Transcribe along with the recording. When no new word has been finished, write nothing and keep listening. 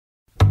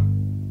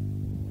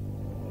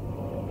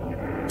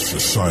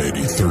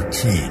Society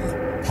 13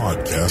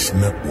 Podcast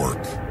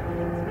Network.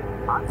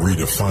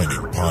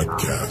 Redefining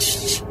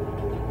podcasts.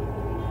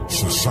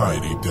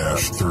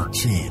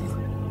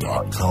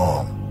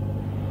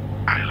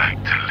 Society-13.com. I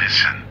like to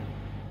listen.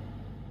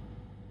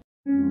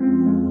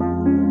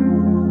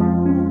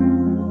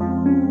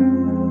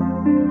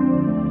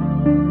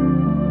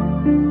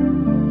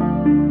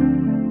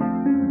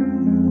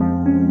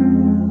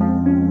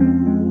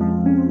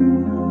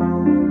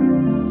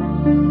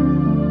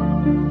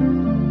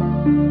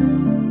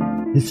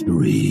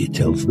 History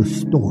tells the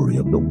story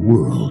of the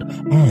world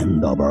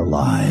and of our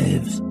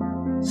lives.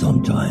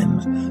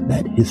 Sometimes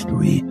that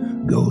history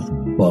goes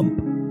bump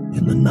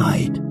in the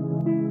night.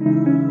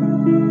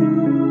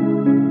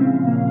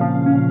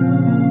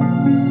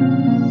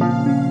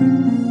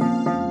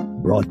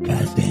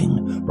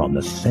 Broadcasting from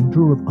the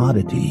center of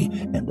oddity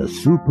and the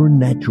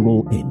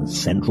supernatural in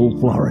Central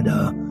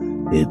Florida,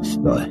 it's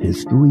the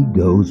History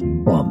Goes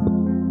Bump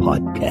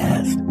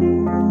podcast.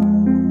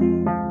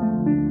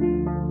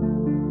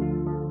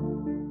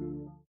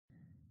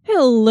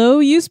 Hello,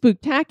 you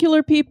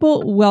spooktacular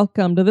people.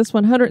 Welcome to this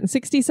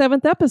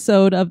 167th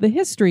episode of the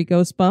History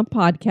Goes Bump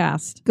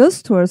podcast.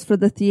 Ghost Tours for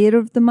the Theater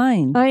of the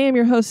Mind. I am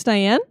your host,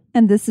 Diane.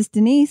 And this is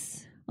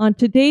Denise. On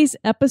today's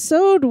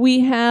episode,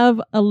 we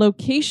have a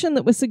location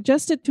that was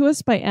suggested to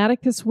us by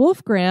Atticus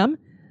Wolfgramm,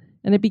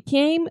 and it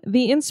became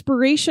the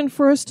inspiration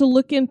for us to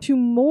look into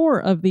more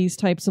of these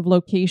types of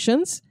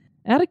locations.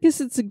 Atticus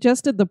had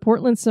suggested the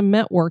Portland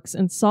Cement Works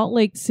in Salt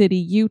Lake City,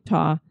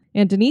 Utah.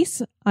 And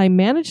Denise, I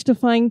managed to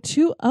find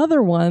two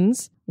other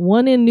ones,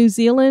 one in New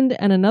Zealand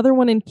and another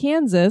one in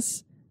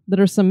Kansas, that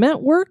are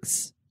cement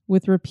works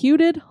with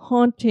reputed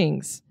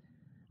hauntings.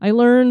 I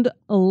learned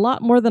a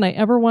lot more than I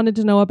ever wanted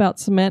to know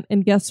about cement,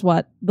 and guess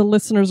what? The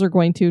listeners are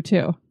going to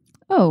too.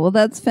 Oh, well,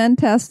 that's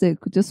fantastic.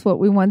 Just what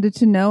we wanted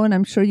to know, and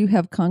I'm sure you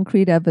have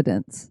concrete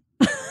evidence.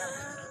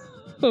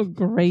 Oh,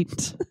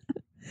 great.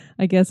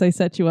 I guess I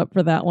set you up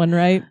for that one,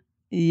 right?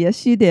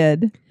 Yes, you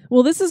did.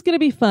 Well, this is going to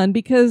be fun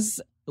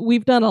because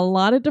we've done a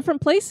lot of different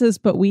places,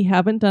 but we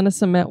haven't done a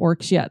cement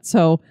works yet.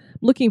 So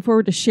looking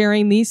forward to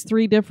sharing these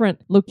three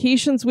different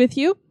locations with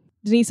you.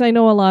 Denise, I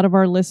know a lot of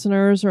our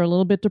listeners are a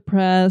little bit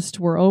depressed.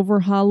 We're over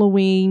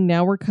Halloween.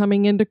 Now we're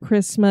coming into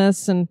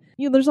Christmas. And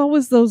there's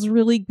always those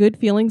really good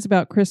feelings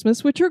about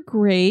Christmas, which are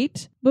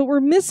great, but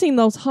we're missing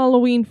those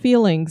Halloween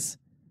feelings.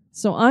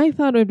 So I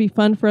thought it would be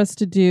fun for us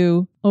to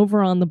do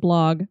over on the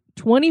blog,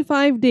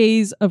 25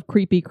 Days of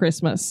Creepy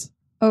Christmas.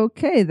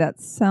 Okay, that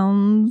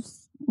sounds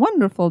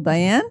wonderful,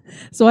 Diane.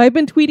 So I've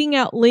been tweeting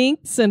out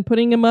links and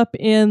putting them up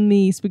in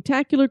the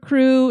Spectacular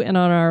Crew and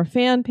on our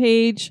fan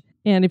page.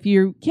 And if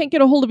you can't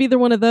get a hold of either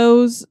one of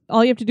those,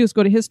 all you have to do is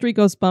go to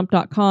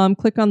historygoesbump.com,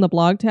 click on the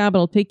blog tab.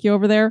 It'll take you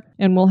over there.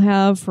 And we'll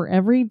have for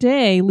every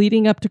day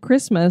leading up to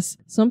Christmas,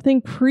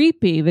 something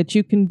creepy that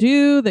you can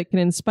do that can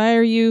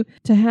inspire you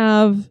to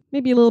have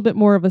maybe a little bit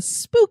more of a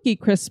spooky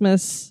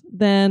Christmas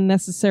than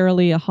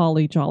necessarily a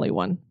holly jolly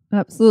one.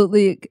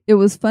 Absolutely. It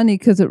was funny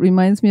because it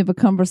reminds me of a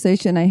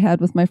conversation I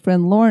had with my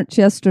friend Lawrence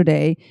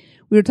yesterday.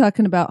 We were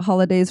talking about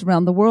holidays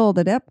around the world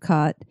at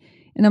Epcot.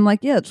 And I'm like,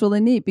 yeah, it's really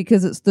neat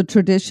because it's the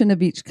tradition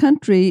of each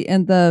country,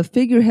 and the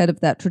figurehead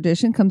of that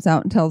tradition comes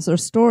out and tells their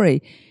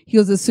story. He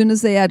goes, as soon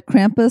as they add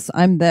Krampus,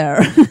 I'm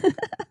there.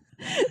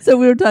 So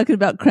we were talking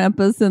about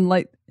Krampus and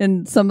like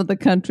in some of the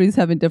countries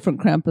having different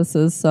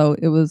Krampuses. So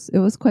it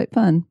was quite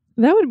fun.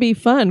 That would be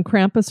fun,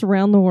 Krampus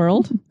around the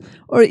world.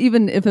 Or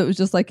even if it was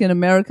just like in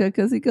America,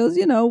 because he goes,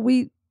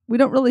 we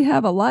don't really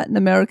have a lot in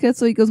America.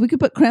 So he goes, we could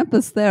put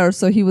Krampus there.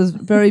 So he was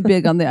very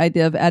big on the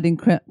idea of adding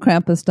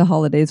Krampus to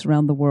holidays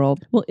around the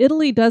world. Well,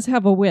 Italy does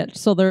have a witch,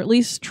 so they're at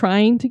least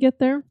trying to get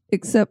there.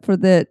 Except for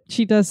that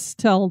she does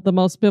tell the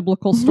most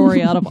biblical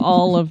story out of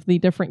all of the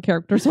different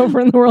characters over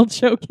in the World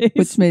Showcase.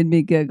 Which made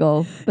me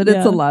giggle. But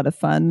it's a lot of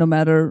fun, no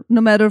matter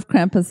if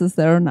Krampus is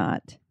there or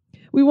not.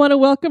 We want to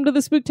welcome to the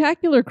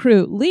Spooktacular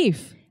Crew,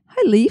 Leaf.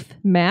 Hi, Leaf.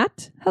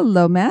 Matt.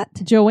 Hello,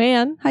 Matt.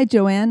 Joanne. Hi,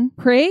 Joanne.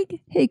 Craig.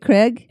 Hey,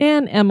 Craig.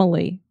 And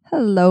Emily.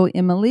 Hello,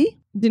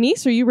 Emily.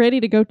 Denise, are you ready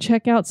to go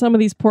check out some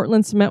of these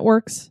Portland Cement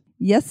Works?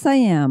 Yes, I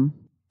am.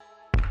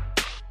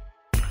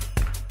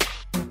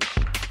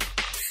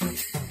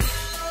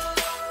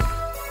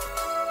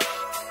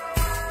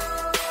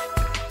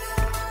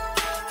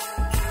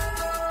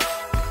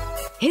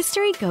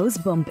 History Goes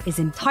Bump is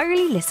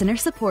entirely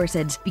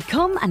listener-supported.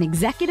 Become an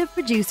executive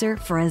producer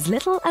for as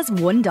little as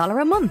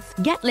 $1 a month.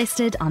 Get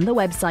listed on the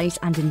website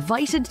and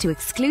invited to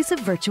exclusive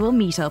virtual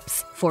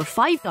meetups. For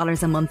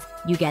 $5 a month,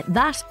 you get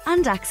that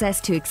and access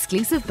to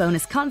exclusive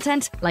bonus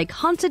content like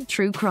Haunted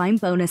True Crime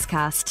Bonus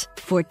Cast.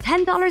 For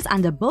 $10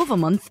 and above a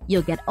month,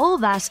 you'll get all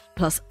that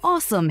plus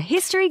awesome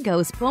History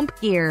Goes Bump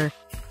gear.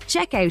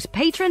 Check out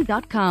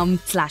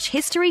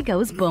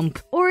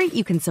patreon.com/historygoesbump, or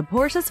you can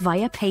support us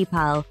via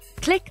PayPal.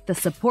 Click the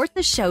Support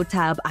the Show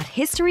tab at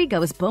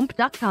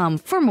historygoesbump.com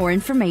for more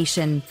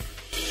information.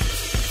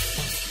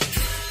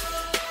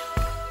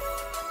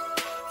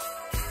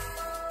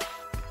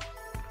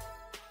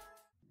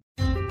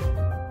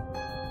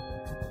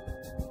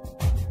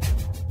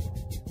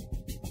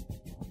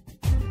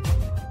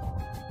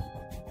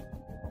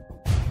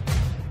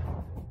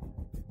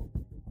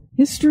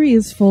 History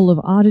is full of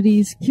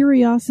oddities,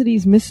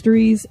 curiosities,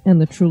 mysteries,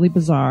 and the truly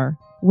bizarre.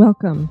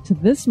 Welcome to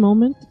this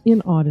moment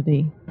in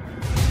Oddity.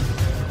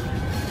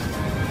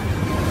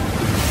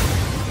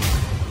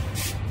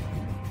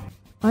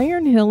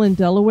 Iron Hill in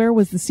Delaware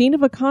was the scene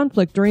of a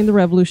conflict during the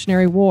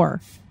Revolutionary War.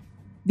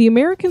 The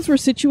Americans were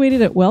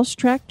situated at Welsh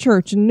Track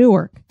Church in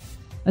Newark.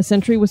 A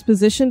sentry was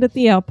positioned at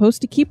the outpost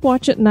to keep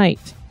watch at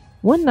night.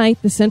 One night,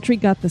 the sentry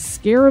got the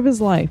scare of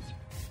his life.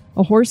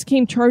 A horse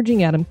came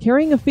charging at him,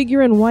 carrying a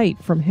figure in white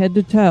from head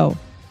to toe.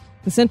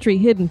 The sentry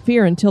hid in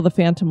fear until the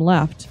Phantom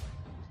left.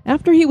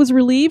 After he was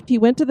relieved, he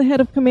went to the head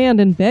of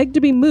command and begged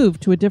to be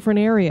moved to a different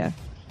area.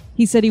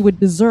 He said he would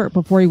desert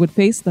before he would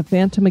face the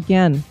Phantom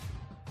again.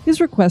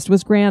 His request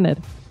was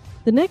granted.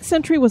 The next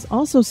sentry was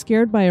also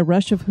scared by a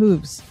rush of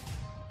hooves.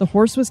 The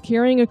horse was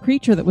carrying a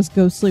creature that was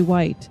ghostly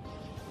white.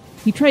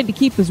 He tried to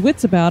keep his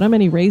wits about him,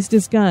 and he raised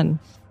his gun.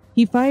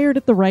 He fired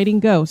at the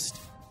riding ghost.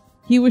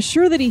 He was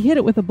sure that he hit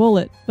it with a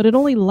bullet, but it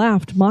only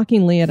laughed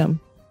mockingly at him.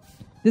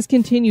 This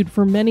continued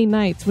for many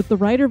nights, with the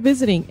rider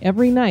visiting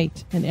every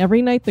night, and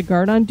every night the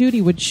guard on duty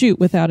would shoot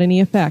without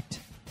any effect.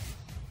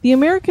 The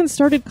Americans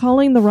started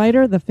calling the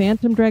rider the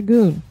Phantom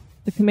Dragoon.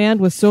 The command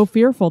was so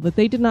fearful that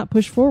they did not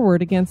push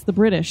forward against the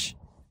British.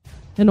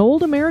 An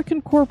old American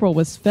corporal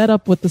was fed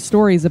up with the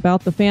stories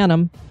about the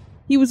Phantom.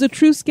 He was a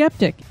true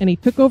skeptic, and he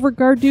took over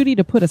guard duty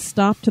to put a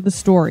stop to the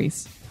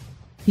stories.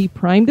 He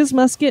primed his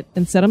musket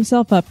and set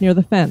himself up near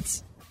the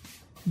fence.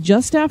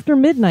 Just after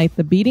midnight,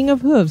 the beating of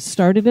hooves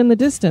started in the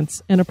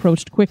distance and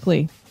approached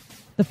quickly.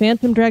 The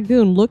Phantom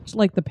Dragoon looked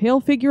like the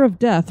pale figure of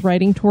death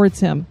riding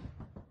towards him.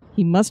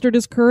 He mustered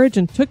his courage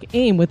and took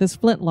aim with his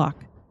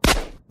flintlock.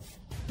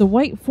 The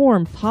white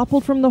form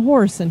toppled from the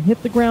horse and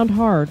hit the ground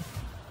hard.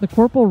 The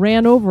corporal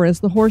ran over as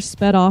the horse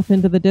sped off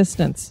into the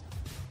distance.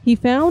 He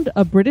found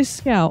a British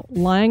scout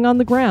lying on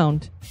the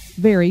ground,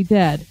 very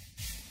dead.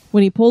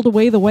 When he pulled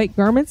away the white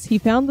garments, he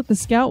found that the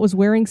scout was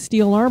wearing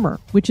steel armor,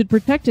 which had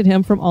protected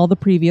him from all the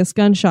previous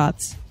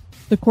gunshots.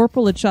 The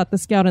corporal had shot the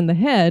scout in the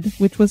head,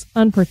 which was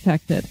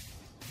unprotected.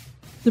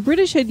 The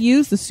British had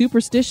used the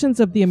superstitions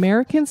of the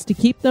Americans to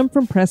keep them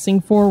from pressing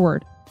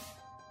forward.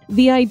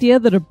 The idea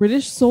that a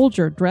British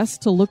soldier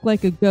dressed to look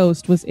like a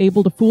ghost was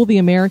able to fool the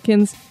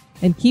Americans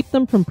and keep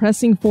them from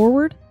pressing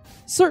forward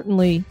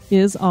certainly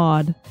is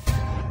odd.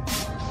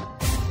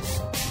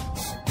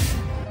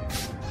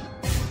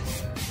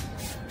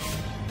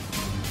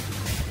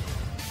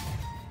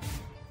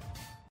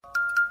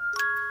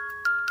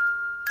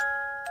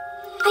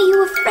 Are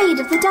you afraid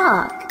of the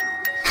dark?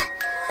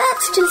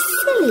 That's just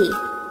silly.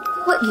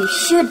 What you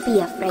should be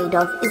afraid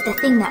of is the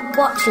thing that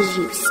watches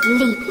you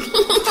sleep.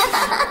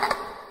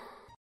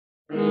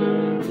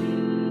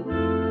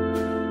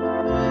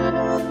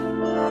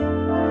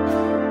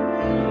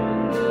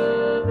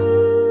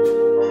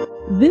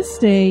 This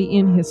day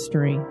in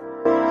history.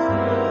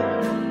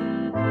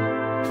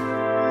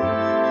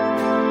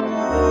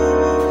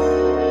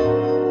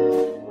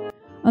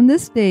 On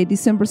this day,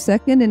 December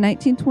 2nd, in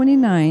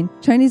 1929,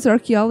 Chinese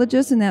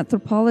archaeologist and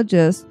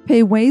anthropologist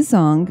Pei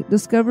Weizong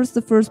discovers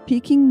the first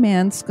Peking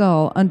Man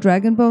skull on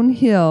Dragonbone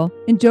Hill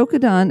in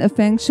Jokadan of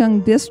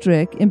Fangsheng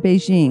District in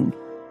Beijing.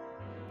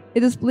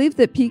 It is believed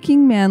that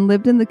Peking Man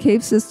lived in the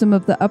cave system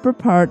of the upper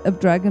part of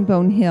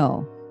Dragonbone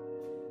Hill.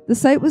 The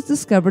site was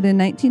discovered in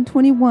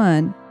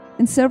 1921,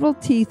 and several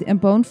teeth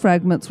and bone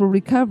fragments were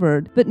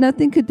recovered, but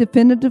nothing could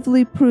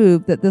definitively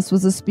prove that this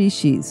was a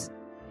species.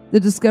 The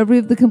discovery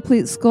of the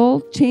complete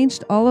skull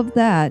changed all of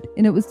that,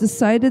 and it was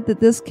decided that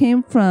this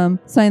came from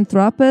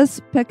Synanthropus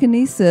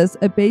pekinensis,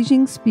 a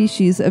Beijing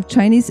species of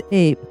Chinese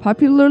ape,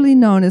 popularly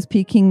known as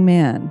Peking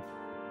Man.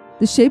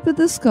 The shape of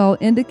the skull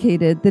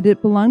indicated that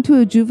it belonged to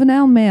a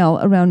juvenile male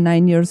around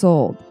 9 years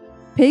old.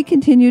 Pei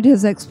continued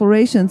his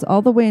explorations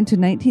all the way into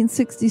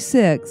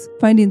 1966,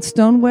 finding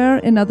stoneware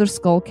and other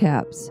skull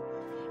caps.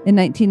 In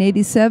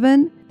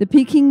 1987, the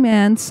Peking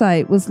Man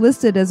site was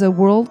listed as a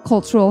World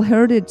Cultural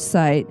Heritage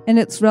Site, and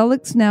its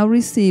relics now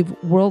receive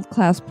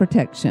world-class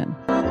protection.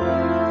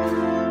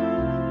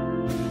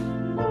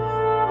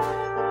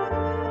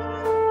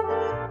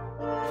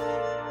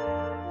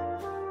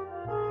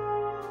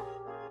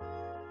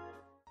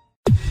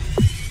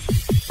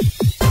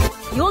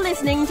 You're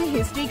listening to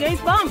History Goes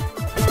Bump.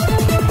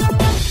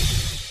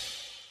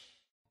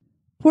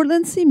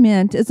 Portland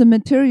cement is a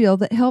material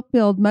that helped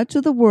build much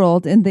of the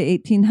world in the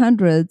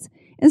 1800s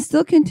and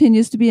still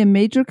continues to be a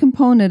major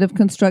component of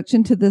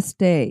construction to this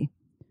day.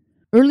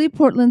 Early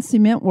Portland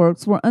cement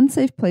works were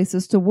unsafe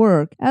places to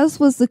work, as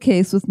was the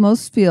case with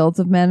most fields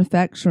of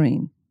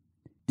manufacturing.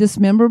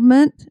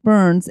 Dismemberment,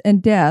 burns,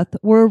 and death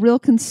were a real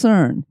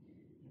concern.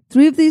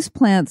 3 of these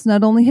plants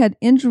not only had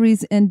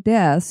injuries and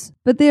deaths,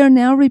 but they are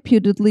now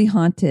reputedly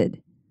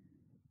haunted.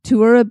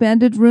 2 are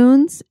abandoned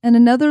ruins, and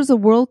another is a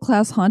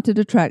world-class haunted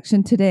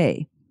attraction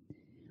today.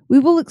 We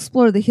will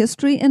explore the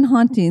history and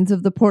hauntings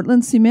of the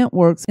Portland Cement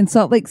Works in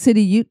Salt Lake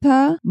City,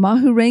 Utah,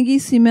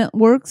 Mahurangi Cement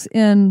Works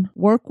in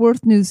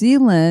Warkworth, New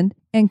Zealand,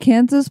 and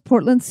Kansas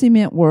Portland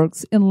Cement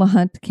Works in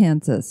LeHunt,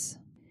 Kansas.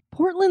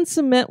 Portland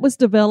cement was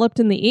developed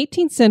in the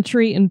 18th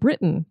century in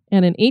Britain,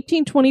 and in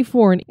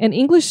 1824, an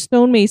English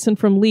stonemason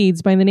from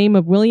Leeds by the name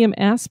of William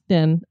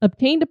Aspden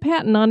obtained a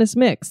patent on his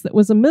mix that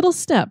was a middle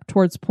step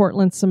towards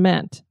Portland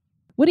cement.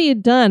 What he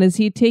had done is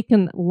he had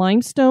taken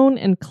limestone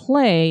and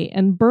clay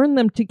and burned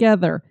them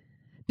together.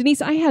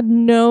 Denise, I had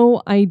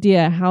no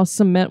idea how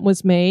cement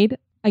was made.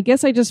 I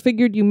guess I just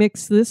figured you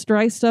mix this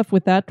dry stuff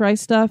with that dry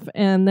stuff,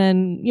 and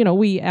then,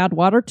 we add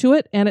water to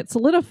it and it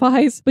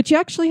solidifies, but you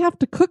actually have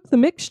to cook the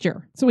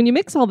mixture. So when you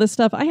mix all this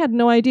stuff, I had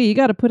no idea. You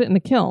got to put it in a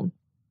kiln.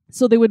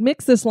 So they would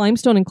mix this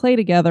limestone and clay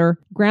together,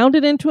 ground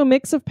it into a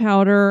mix of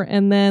powder,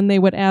 and then they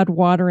would add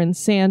water and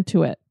sand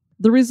to it.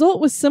 The result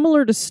was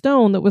similar to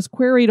stone that was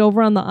quarried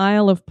over on the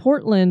Isle of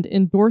Portland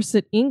in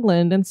Dorset,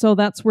 England, and so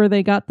that's where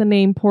they got the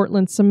name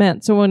Portland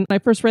Cement. So when I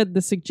first read the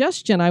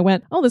suggestion, I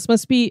went, oh, this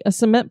must be a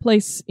cement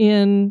place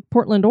in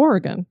Portland,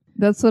 Oregon.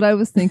 That's what I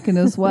was thinking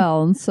as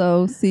well. And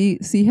so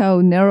see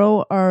how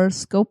narrow our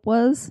scope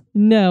was?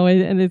 No,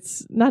 and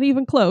it's not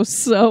even close.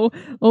 So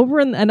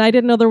and I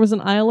didn't know there was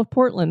an Isle of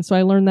Portland, so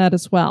I learned that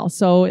as well.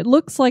 So it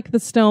looks like the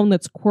stone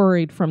that's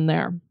quarried from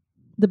there.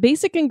 The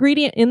basic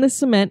ingredient in the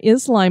cement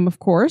is lime, of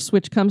course,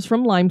 which comes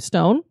from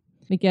limestone.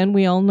 Again,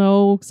 we all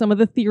know some of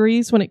the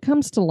theories when it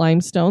comes to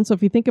limestone. So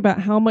if you think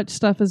about how much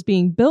stuff is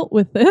being built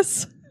with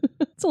this,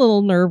 it's a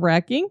little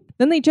nerve-wracking.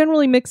 Then they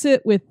generally mix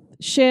it with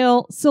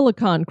shale,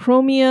 silicon,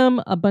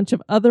 chromium, a bunch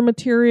of other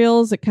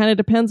materials. It kind of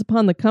depends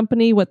upon the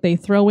company, what they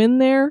throw in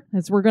there.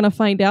 As we're going to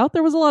find out,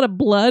 there was a lot of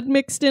blood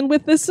mixed in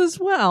with this as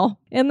well.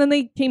 And then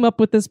they came up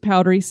with this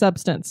powdery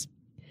substance.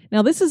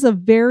 Now, this is a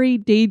very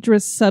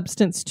dangerous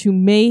substance to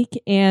make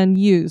and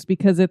use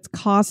because it's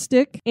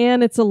caustic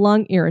and it's a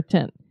lung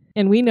irritant.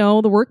 And we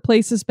know the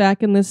workplaces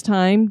back in this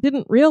time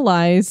didn't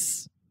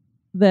realize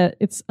that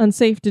it's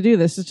unsafe to do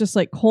this. It's just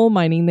like coal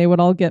mining. They would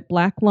all get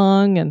black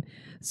lung. And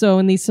so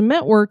in these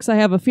cement works, I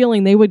have a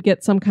feeling they would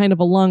get some kind of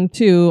a lung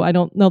too. I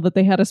don't know that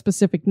they had a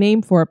specific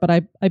name for it, but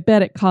I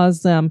bet it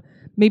caused them,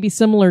 maybe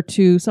similar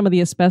to some of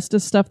the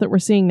asbestos stuff that we're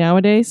seeing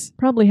nowadays,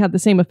 probably had the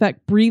same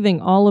effect,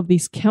 breathing all of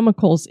these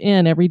chemicals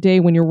in every day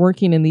when you're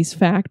working in these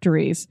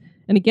factories.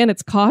 And again,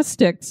 it's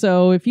caustic,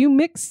 so if you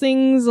mix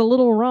things a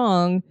little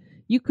wrong,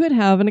 you could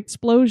have an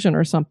explosion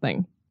or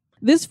something.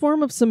 This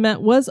form of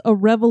cement was a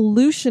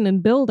revolution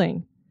in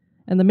building,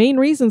 and the main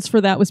reasons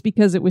for that was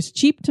because it was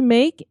cheap to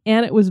make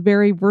and it was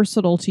very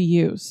versatile to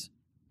use.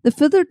 The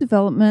further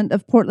development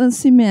of Portland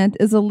cement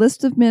is a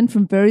list of men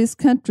from various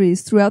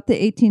countries throughout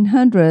the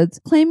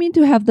 1800s claiming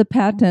to have the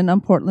patent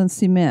on Portland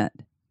cement.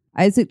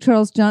 Isaac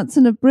Charles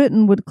Johnson of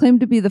Britain would claim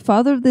to be the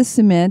father of this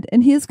cement,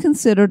 and he is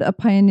considered a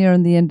pioneer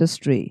in the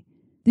industry.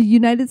 The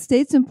United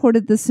States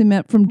imported the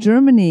cement from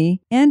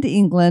Germany and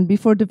England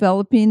before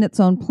developing its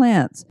own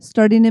plants,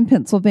 starting in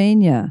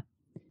Pennsylvania.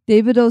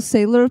 David O.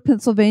 Saylor of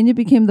Pennsylvania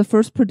became the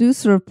first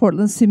producer of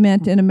Portland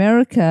cement in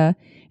America,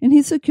 and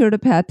he secured a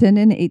patent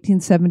in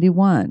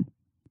 1871.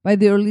 By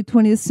the early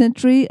 20th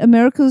century,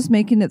 America was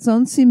making its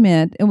own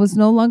cement and was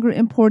no longer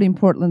importing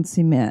Portland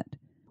cement.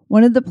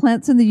 One of the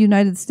plants in the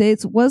United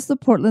States was the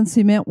Portland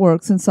Cement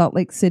Works in Salt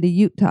Lake City,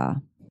 Utah.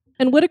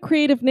 And what a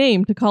creative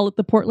name to call it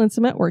the Portland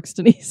Cement Works,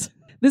 Denise.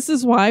 This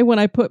is why when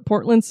I put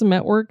Portland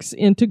Cement Works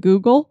into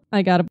Google,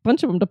 I got a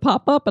bunch of them to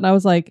pop up, and I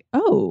was like,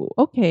 oh,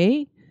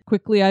 okay.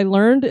 Quickly I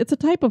learned it's a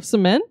type of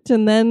cement,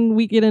 and then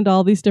we get into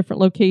all these different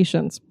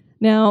locations.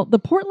 Now, the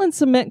Portland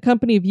Cement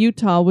Company of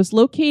Utah was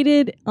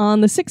located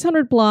on the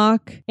 600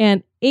 block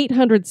and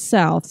 800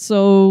 South.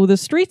 So the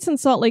streets in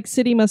Salt Lake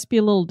City must be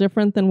a little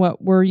different than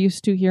what we're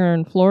used to here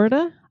in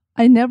Florida.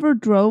 I never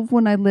drove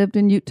when I lived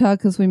in Utah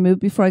because we moved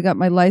before I got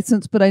my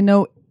license, but I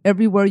know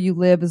everywhere you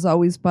live is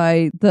always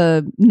by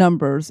the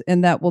numbers,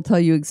 and that will tell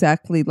you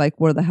exactly like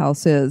where the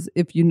house is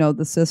if you know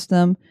the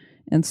system.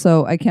 And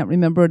so I can't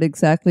remember it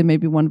exactly.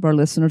 Maybe one of our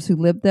listeners who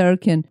lived there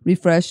can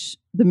refresh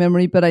the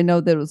memory, but I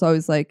know that it was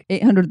always like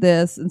 800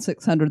 this and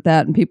 600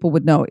 that, and people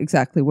would know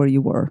exactly where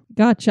you were.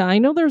 Gotcha. I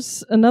know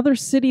there's another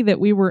city that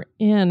we were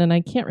in, and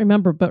I can't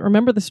remember, but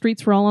remember the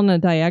streets were all on a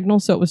diagonal,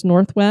 so it was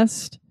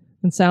northwest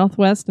and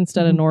southwest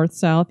instead of north,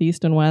 south,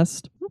 east, and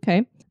west.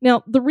 Okay.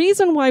 Now, the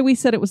reason why we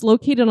said it was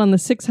located on the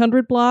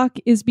 600 block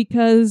is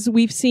because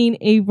we've seen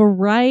a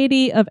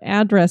variety of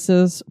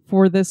addresses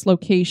for this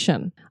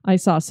location. I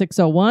saw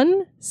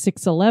 601,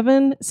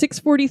 611,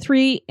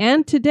 643,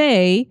 and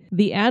today,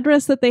 the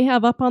address that they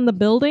have up on the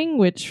building,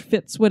 which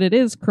fits what it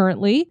is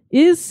currently,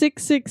 is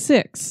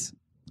 666.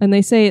 And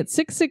they say it's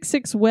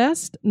 666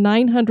 West,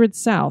 900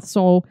 South.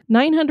 So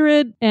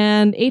 900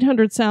 and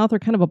 800 South are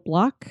kind of a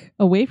block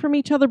away from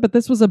each other, but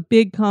this was a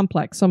big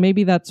complex. So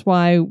maybe that's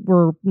why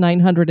we're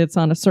 900, it's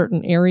on a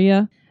certain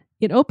area.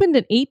 It opened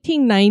in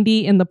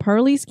 1890 in the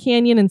Parley's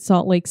Canyon in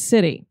Salt Lake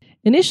City.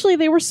 Initially,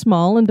 they were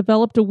small and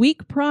developed a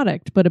weak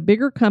product, but a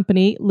bigger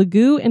company,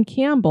 Legoo and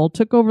Campbell,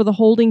 took over the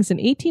holdings in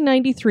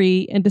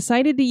 1893 and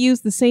decided to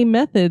use the same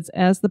methods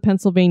as the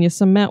Pennsylvania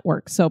Cement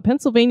Works. So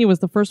Pennsylvania was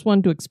the first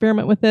one to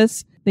experiment with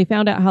this. They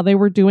found out how they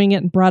were doing it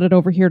and brought it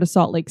over here to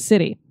Salt Lake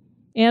City.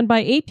 And by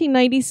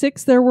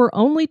 1896, there were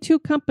only 2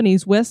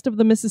 companies west of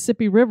the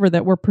Mississippi River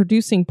that were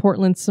producing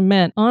Portland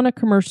cement on a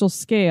commercial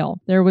scale.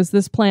 There was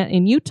this plant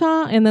in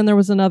Utah, and then there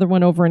was another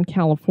one over in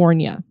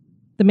California.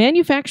 The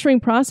manufacturing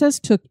process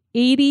took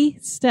 80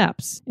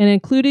 steps and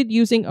included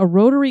using a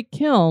rotary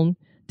kiln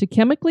to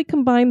chemically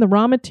combine the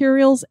raw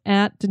materials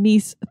at,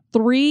 Denise,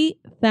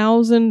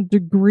 3,000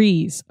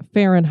 degrees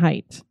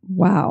Fahrenheit.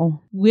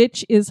 Wow.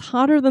 Which is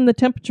hotter than the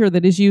temperature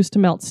that is used to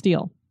melt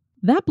steel.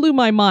 That blew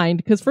my mind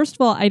because, first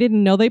of all, I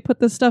didn't know they put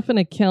this stuff in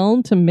a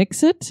kiln to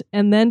mix it,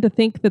 and then to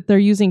think that they're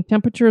using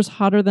temperatures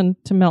hotter than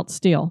to melt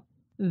steel.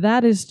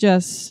 That is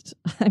just,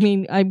 I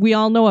mean, we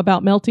all know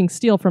about melting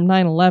steel from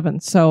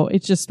 9/11, so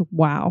it's just,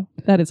 wow,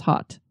 that is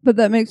hot. But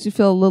that makes you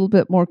feel a little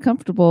bit more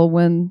comfortable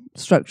when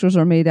structures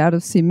are made out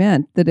of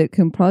cement, that it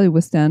can probably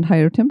withstand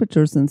higher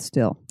temperatures than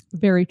steel.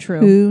 Very true.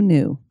 Who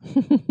knew?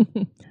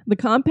 The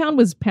compound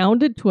was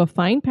pounded to a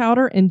fine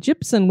powder, and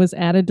gypsum was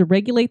added to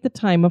regulate the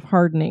time of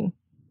hardening.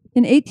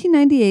 In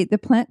 1898, the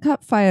plant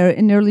caught fire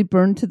and nearly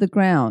burned to the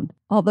ground.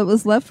 All that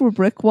was left were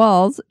brick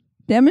walls,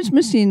 damaged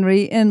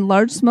machinery, and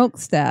large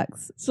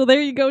smokestacks. So there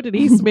you go,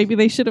 Denise. Maybe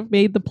they should have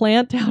made the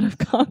plant out of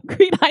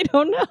concrete. I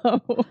don't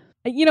know.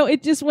 You know,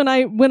 it just, when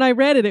I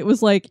read it, it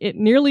was like it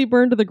nearly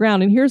burned to the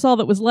ground, and here's all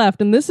that was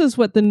left. And this is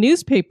what the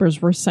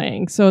newspapers were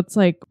saying. So it's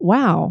like,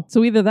 wow.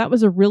 So either that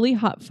was a really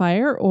hot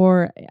fire,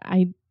 or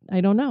I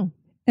don't know.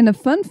 And a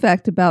fun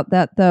fact about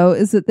that, though,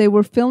 is that they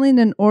were filling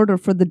an order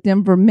for the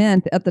Denver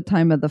Mint at the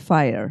time of the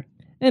fire.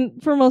 And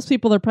for most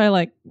people, they're probably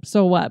like,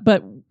 so what?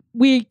 But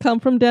we come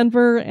from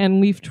Denver,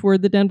 and we've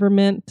toured the Denver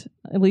Mint,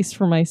 at least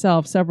for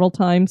myself, several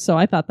times. So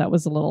I thought that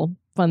was a little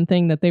fun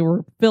thing that they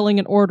were filling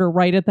an order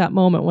right at that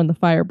moment when the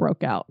fire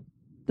broke out.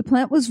 The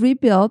plant was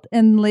rebuilt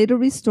and later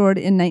restored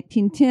in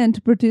 1910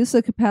 to produce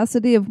a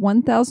capacity of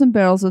 1,000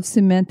 barrels of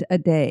cement a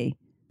day.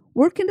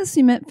 Work in a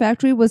cement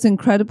factory was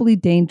incredibly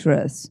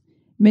dangerous.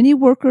 Many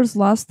workers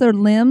lost their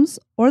limbs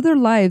or their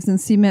lives in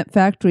cement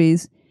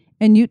factories,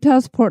 and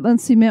Utah's Portland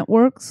Cement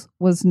Works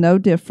was no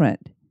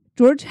different.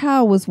 George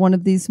Howe was one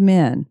of these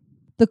men.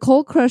 The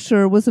coal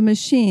crusher was a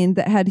machine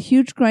that had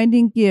huge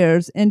grinding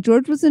gears, and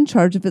George was in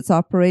charge of its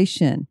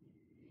operation.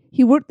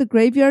 He worked the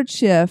graveyard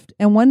shift,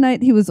 and one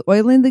night he was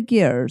oiling the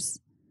gears.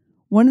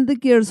 One of the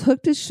gears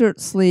hooked his shirt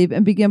sleeve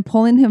and began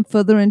pulling him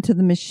further into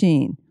the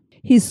machine.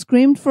 He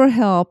screamed for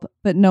help,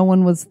 but no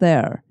one was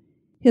there.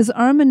 His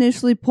arm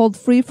initially pulled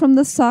free from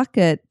the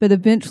socket, but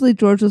eventually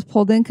George was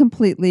pulled in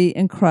completely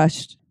and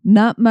crushed.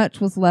 Not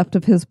much was left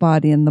of his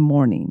body in the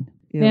morning.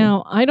 Ew.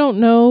 Now, I don't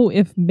know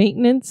if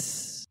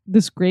maintenance,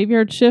 this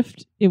graveyard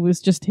shift, it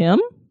was just him,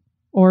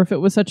 or if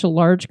it was such a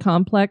large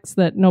complex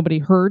that nobody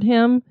heard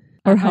him.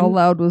 Or how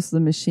loud was the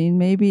machine,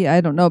 maybe?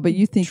 I don't know, but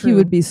you think he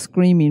would be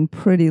screaming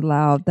pretty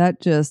loud. That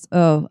just,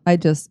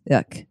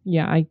 ick.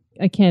 Yeah,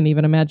 I can't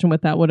even imagine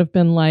what that would have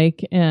been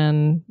like,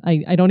 and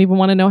I don't even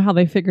want to know how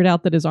they figured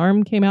out that his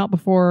arm came out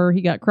before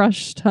he got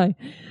crushed. I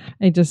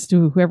just,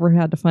 whoever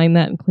had to find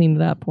that and clean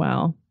it up,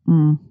 wow.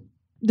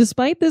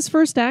 Despite this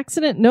first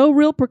accident, no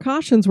real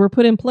precautions were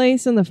put in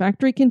place, and the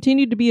factory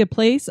continued to be a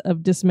place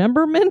of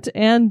dismemberment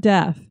and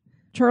death.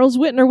 Charles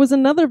Whitner was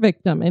another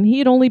victim, and he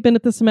had only been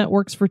at the cement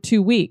works for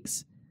 2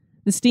 weeks.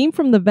 The steam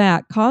from the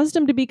vat caused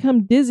him to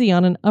become dizzy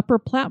on an upper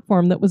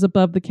platform that was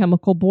above the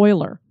chemical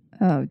boiler.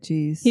 Oh,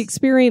 geez. He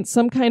experienced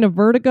some kind of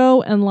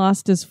vertigo and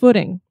lost his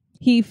footing.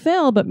 He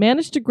fell, but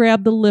managed to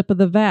grab the lip of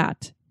the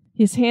vat.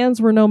 His hands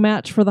were no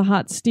match for the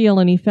hot steel,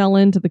 and he fell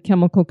into the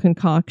chemical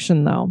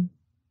concoction, though,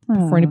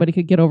 before anybody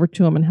could get over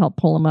to him and help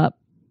pull him up.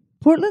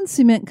 Portland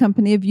Cement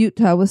Company of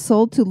Utah was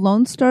sold to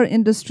Lone Star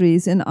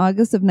Industries in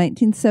August of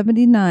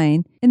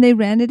 1979, and they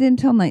ran it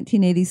until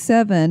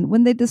 1987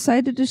 when they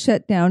decided to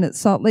shut down its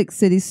Salt Lake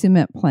City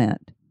cement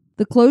plant.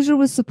 The closure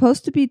was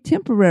supposed to be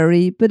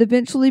temporary, but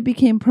eventually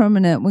became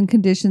permanent when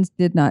conditions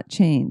did not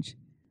change.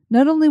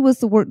 Not only was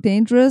the work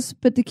dangerous,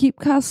 but to keep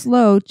costs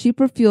low,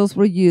 cheaper fuels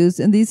were used,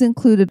 and these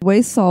included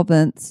waste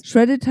solvents,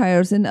 shredded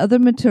tires, and other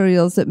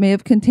materials that may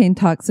have contained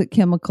toxic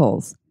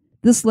chemicals.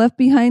 This left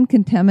behind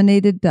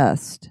contaminated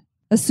dust.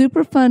 A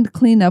Superfund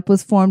cleanup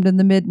was formed in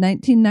the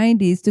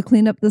mid-1990s to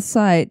clean up the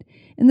site,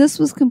 and this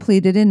was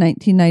completed in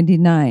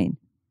 1999.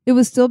 It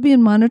was still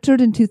being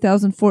monitored in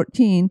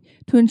 2014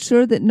 to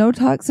ensure that no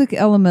toxic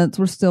elements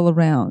were still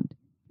around.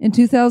 In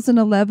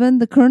 2011,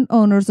 the current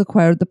owners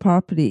acquired the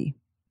property.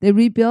 They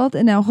rebuilt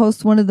and now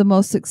host one of the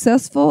most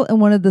successful and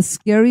one of the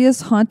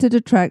scariest haunted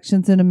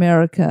attractions in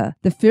America,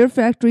 the Fear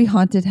Factory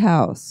Haunted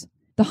House.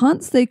 The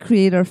haunts they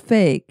create are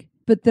fake,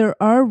 but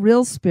there are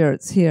real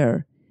spirits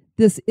here.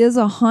 This is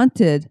a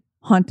haunted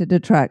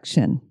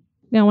attraction.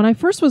 Now, when I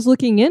first was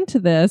looking into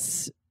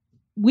this,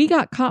 we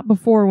got caught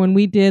before when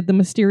we did the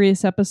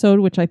mysterious episode,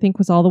 which I think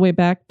was all the way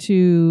back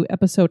to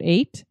episode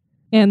 8.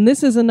 And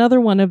this is another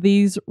one of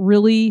these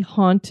really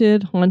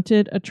haunted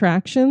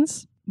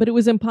attractions. But it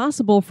was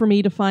impossible for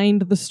me to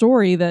find the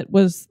story that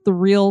was the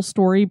real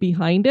story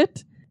behind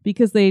it,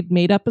 because they'd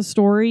made up a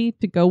story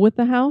to go with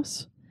the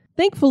house.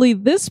 Thankfully,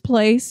 this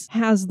place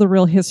has the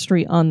real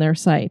history on their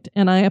site,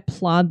 and I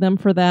applaud them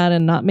for that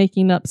and not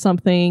making up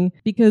something,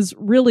 because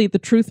really the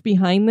truth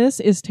behind this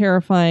is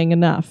terrifying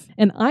enough.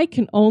 And I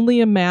can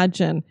only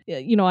imagine,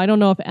 I don't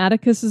know if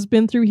Atticus has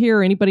been through here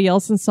or anybody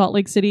else in Salt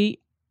Lake City.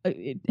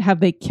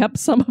 Have they kept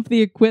some of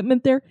the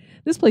equipment there?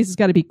 This place has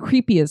got to be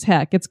creepy as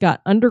heck. It's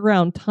got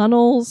underground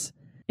tunnels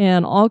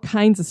and all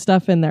kinds of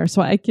stuff in there.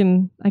 So I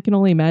can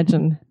only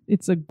imagine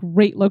it's a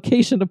great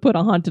location to put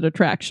a haunted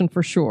attraction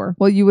for sure.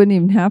 Well, you wouldn't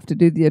even have to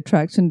do the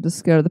attraction to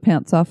scare the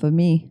pants off of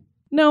me.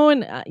 No,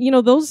 and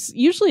those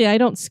usually I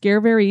don't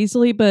scare very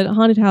easily, but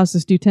haunted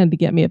houses do tend to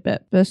get me a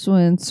bit.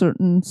 Especially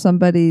when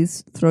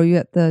somebody's throw you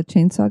at the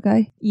chainsaw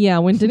guy. Yeah,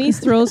 when Denise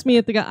throws me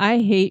at the guy, I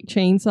hate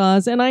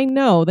chainsaws, and I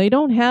know they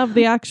don't have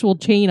the actual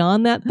chain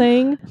on that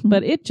thing,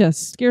 but it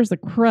just scares the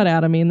crud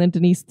out of me, and then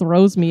Denise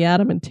throws me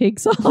at him and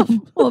takes off.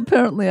 Well,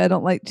 apparently I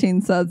don't like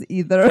chainsaws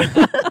either.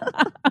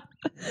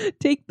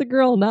 Take the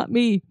girl, not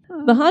me.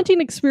 The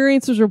haunting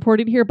experiences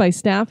reported here by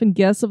staff and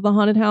guests of the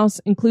haunted house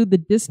include the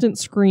distant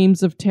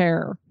screams of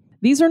terror.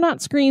 These are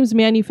not screams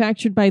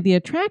manufactured by the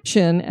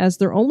attraction, as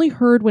they're only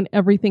heard when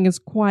everything is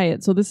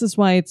quiet. So this is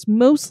why it's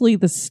mostly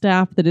the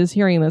staff that is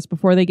hearing this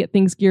before they get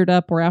things geared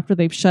up or after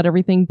they've shut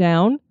everything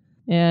down.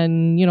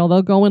 And,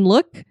 they'll go and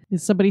look.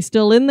 Is somebody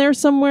still in there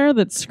somewhere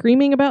that's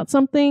screaming about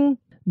something?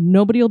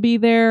 Nobody will be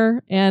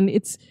there. And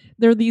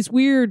they're these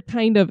weird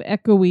kind of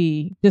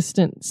echoey,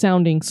 distant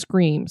sounding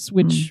screams,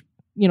 which,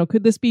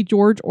 could this be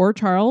George or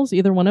Charles?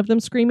 Either one of them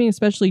screaming,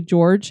 especially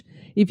George.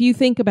 If you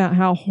think about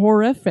how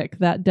horrific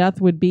that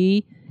death would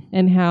be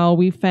and how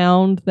we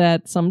found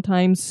that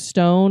sometimes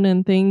stone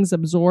and things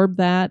absorb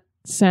that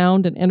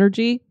sound and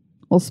energy.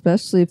 Well,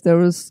 especially if there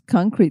was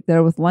concrete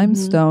there with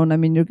limestone. Mm-hmm. I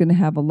mean, you're going to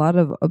have a lot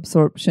of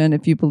absorption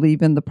if you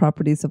believe in the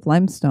properties of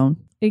limestone.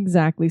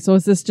 Exactly. So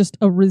is this just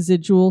a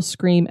residual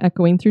scream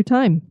echoing through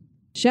time?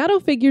 Shadow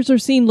figures are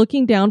seen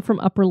looking down from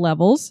upper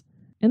levels.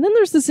 And then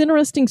there's this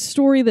interesting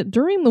story that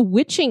during the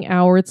witching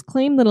hour, it's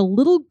claimed that a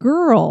little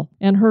girl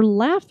and her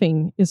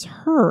laughing is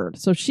heard.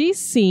 So she's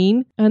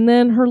seen, and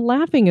then her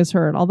laughing is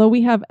heard. Although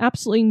we have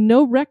absolutely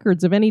no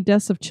records of any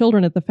deaths of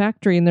children at the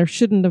factory, and there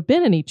shouldn't have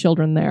been any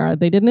children there.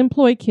 They didn't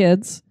employ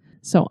kids.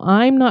 So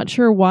I'm not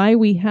sure why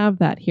we have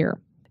that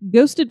here.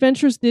 Ghost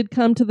Adventures did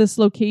come to this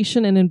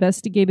location and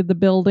investigated the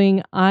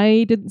building.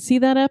 I didn't see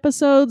that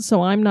episode,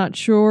 so I'm not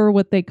sure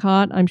what they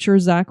caught. I'm sure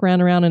Zach ran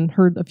around and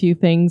heard a few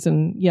things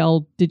and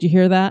yelled, "Did you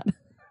hear that?"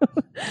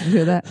 Did you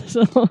hear that?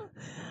 So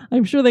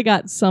I'm sure they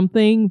got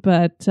something,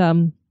 but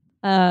sounds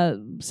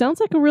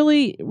like a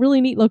really,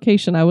 really neat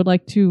location. I would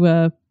like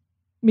to,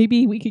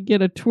 maybe we could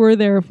get a tour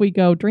there if we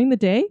go during the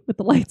day with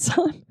the lights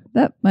on.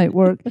 That might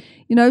work.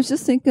 I was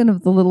just thinking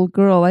of the little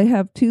girl. I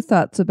have two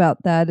thoughts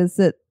about that. Is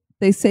that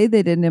they say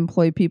they didn't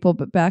employ people,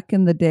 but back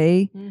in the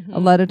day, a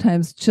lot of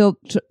times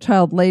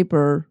child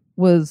labor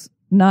was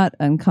not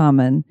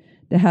uncommon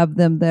to have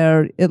them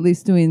there, at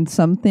least doing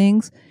some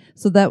things.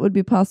 So that would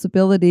be a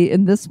possibility.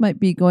 And this might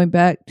be going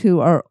back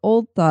to our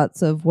old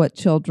thoughts of what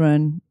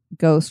children,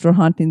 ghosts, or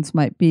hauntings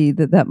might be,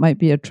 that might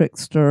be a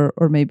trickster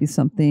or maybe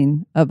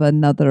something of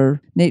another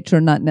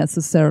nature, not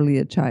necessarily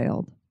a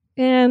child.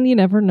 And you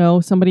never know.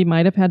 Somebody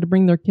might have had to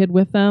bring their kid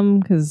with them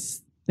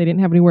because they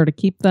didn't have anywhere to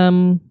keep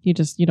them. You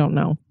don't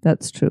know.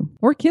 That's true.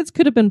 Or kids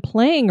could have been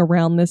playing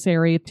around this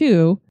area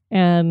too,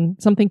 and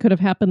something could have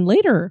happened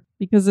later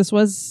because this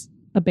was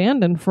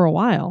abandoned for a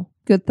while.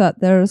 Good thought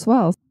there as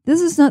well.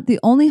 This is not the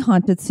only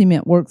haunted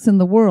cement works in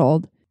the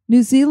world.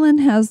 New Zealand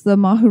has the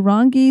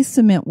Mahurangi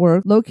Cement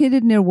Works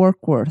located near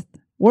Warkworth.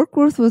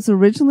 Warkworth was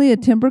originally a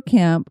timber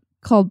camp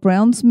called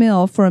Brown's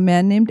Mill for a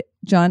man named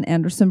John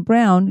Anderson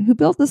Brown, who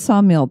built a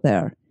sawmill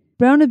there.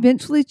 Brown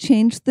eventually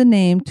changed the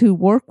name to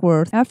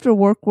Warkworth after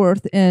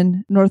Warkworth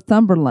in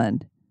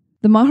Northumberland.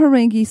 The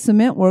Mahurangi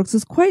Cement Works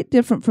is quite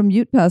different from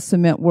Utah's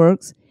cement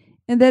works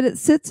in that it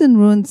sits in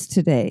ruins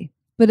today.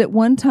 But at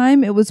one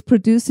time, it was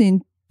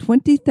producing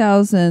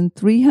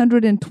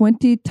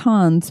 20,320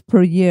 tons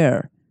per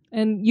year.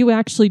 And you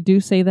actually do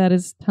say that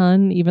is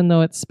ton, even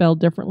though it's spelled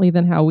differently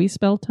than how we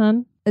spell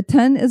ton? A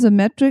ton is a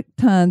metric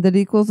ton that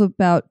equals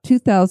about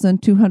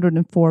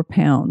 2,204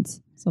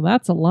 pounds. So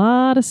that's a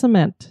lot of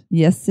cement.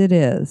 Yes, it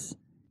is.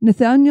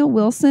 Nathaniel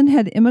Wilson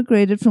had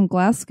immigrated from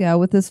Glasgow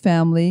with his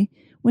family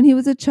when he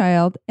was a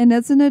child, and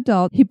as an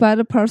adult, he bought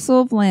a parcel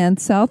of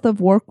land south of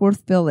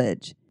Warkworth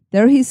Village.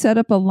 There he set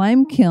up a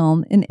lime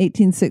kiln in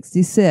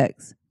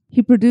 1866.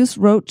 He produced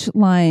roach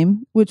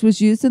lime, which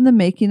was used in the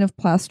making of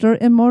plaster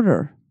and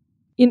mortar.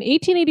 In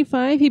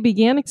 1885, he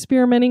began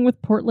experimenting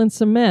with Portland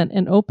cement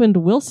and opened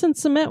Wilson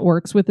Cement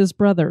Works with his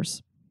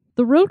brothers.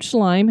 The roach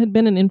lime had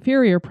been an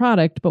inferior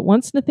product, but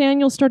once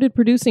Nathaniel started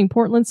producing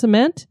Portland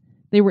cement,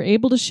 they were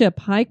able to ship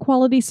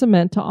high-quality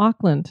cement to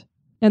Auckland.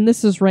 And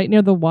this is right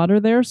near the water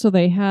there, so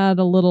they had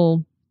a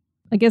little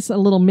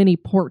mini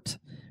port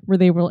where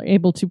they were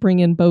able to bring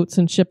in boats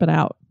and ship it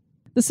out.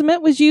 The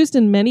cement was used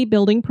in many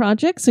building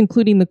projects,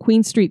 including the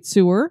Queen Street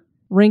Sewer,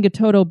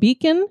 Rangitoto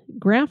Beacon,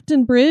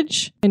 Grafton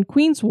Bridge, and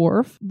Queen's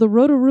Wharf, the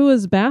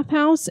Rotorua's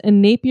Bathhouse,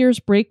 and Napier's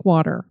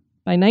Breakwater.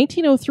 By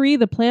 1903,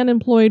 the plant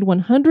employed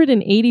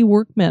 180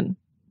 workmen.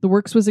 The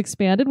works was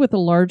expanded with a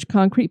large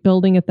concrete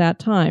building at that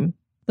time.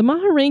 The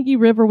Mahurangi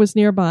River was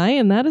nearby,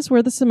 and that is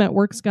where the cement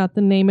works got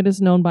the name it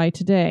is known by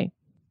today.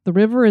 The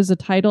river is a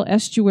tidal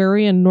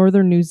estuary in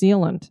northern New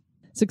Zealand.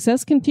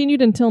 Success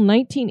continued until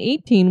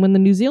 1918 when the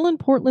New Zealand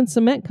Portland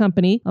Cement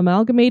Company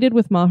amalgamated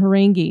with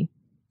Mahurangi.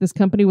 This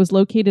company was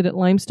located at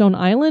Limestone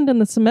Island,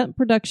 and the cement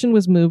production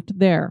was moved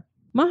there.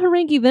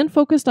 Mahurangi then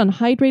focused on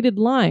hydrated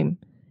lime,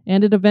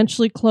 and it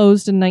eventually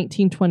closed in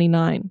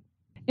 1929.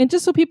 And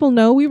just so people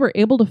know, we were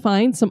able to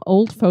find some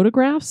old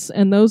photographs,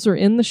 and those are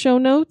in the show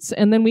notes,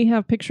 and then we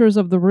have pictures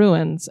of the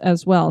ruins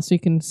as well, so you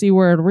can see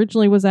where it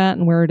originally was at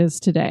and where it is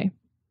today.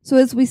 So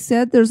as we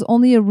said, there's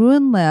only a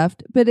ruin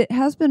left, but it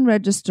has been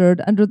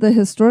registered under the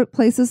Historic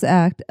Places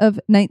Act of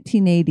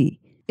 1980.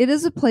 It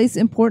is a place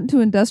important to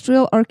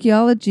industrial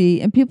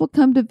archaeology, and people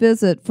come to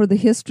visit for the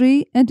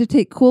history and to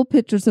take cool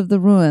pictures of the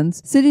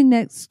ruins, sitting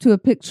next to a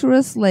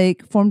picturesque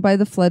lake formed by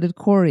the flooded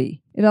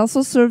quarry. It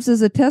also serves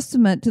as a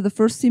testament to the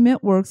first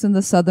cement works in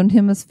the southern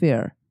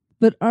hemisphere.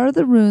 But are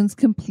the ruins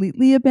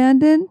completely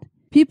abandoned?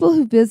 People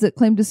who visit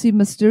claim to see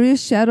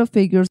mysterious shadow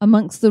figures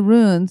amongst the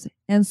ruins,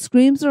 and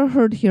screams are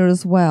heard here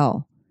as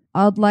well.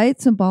 Odd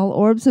lights and ball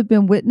orbs have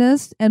been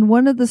witnessed, and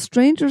one of the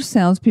stranger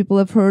sounds people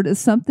have heard is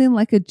something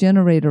like a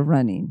generator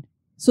running.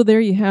 So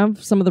there you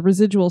have some of the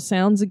residual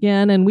sounds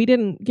again, and we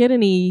didn't get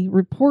any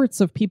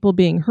reports of people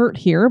being hurt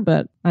here,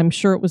 but I'm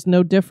sure it was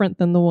no different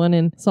than the one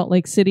in Salt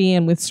Lake City.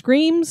 And with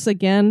screams,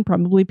 again,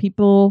 probably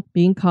people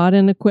being caught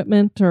in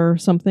equipment or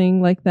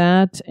something like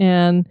that.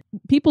 And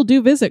people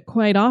do visit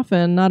quite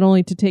often, not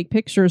only to take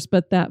pictures,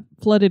 but that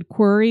flooded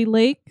quarry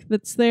lake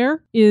that's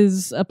there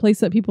is a place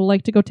that people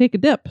like to go take a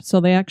dip.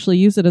 So they actually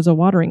use it as a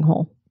watering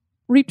hole.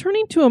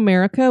 Returning to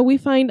America, we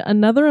find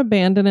another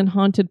abandoned and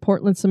haunted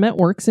Portland Cement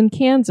Works in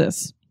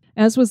Kansas.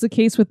 As was the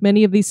case with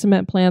many of these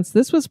cement plants,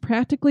 this was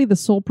practically the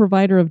sole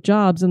provider of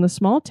jobs in the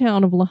small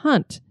town of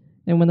LeHunt.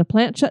 And when the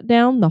plant shut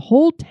down, the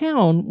whole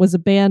town was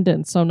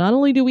abandoned. So not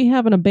only do we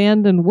have an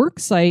abandoned work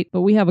site,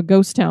 but we have a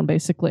ghost town,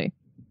 basically.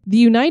 The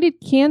United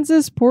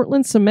Kansas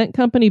Portland Cement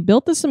Company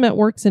built the cement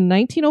works in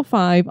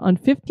 1905 on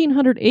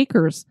 1,500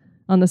 acres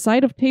on the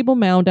site of Table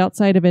Mound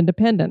outside of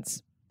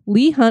Independence.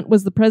 LeHunt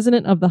was the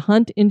president of the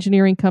Hunt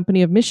Engineering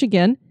Company of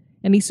Michigan,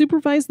 and he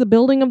supervised the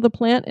building of the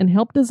plant and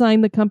helped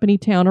design the company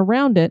town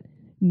around it,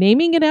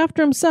 naming it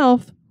after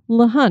himself,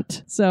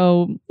 LeHunt.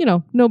 So,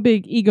 no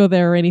big ego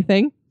there or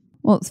anything.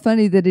 Well, it's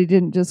funny that he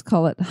didn't just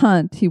call it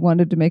Hunt. He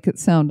wanted to make it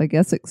sound, I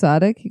guess,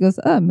 exotic. He goes,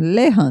 I'm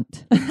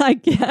LeHunt. I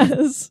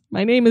guess.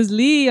 My name is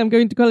Lee. I'm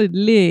going to call it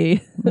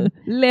Lee.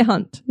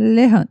 LeHunt.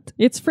 LeHunt.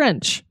 It's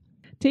French.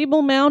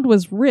 Table Mound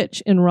was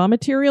rich in raw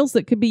materials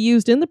that could be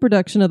used in the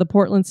production of the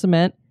Portland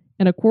cement,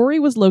 and a quarry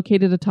was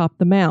located atop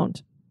the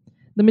mound.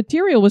 The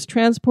material was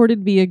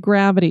transported via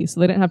gravity, so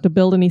they didn't have to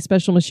build any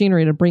special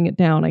machinery to bring it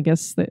down. I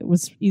guess it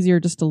was easier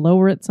just to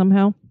lower it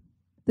somehow.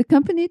 The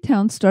company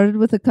town started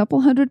with a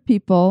couple hundred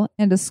people,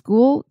 and a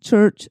school,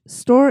 church,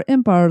 store,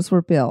 and bars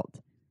were built.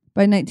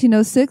 By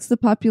 1906, the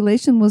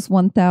population was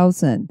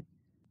 1,000.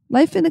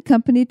 Life in a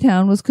company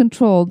town was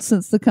controlled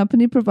since the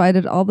company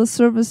provided all the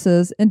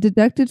services and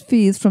deducted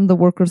fees from the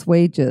workers'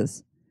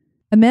 wages.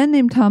 A man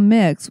named Tom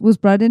Mix was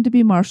brought in to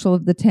be marshal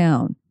of the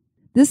town.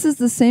 This is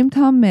the same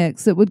Tom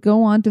Mix that would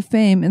go on to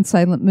fame in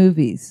silent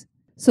movies.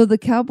 So the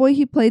cowboy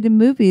he played in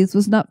movies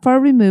was not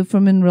far removed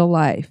from in real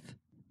life.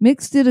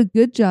 Mix did a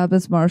good job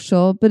as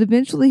marshal, but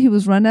eventually he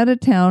was run out of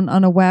town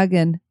on a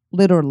wagon,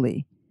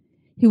 literally.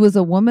 He was a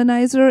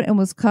womanizer and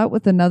was caught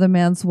with another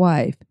man's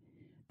wife.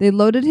 They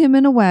loaded him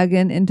in a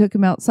wagon and took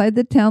him outside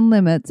the town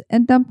limits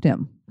and dumped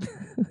him.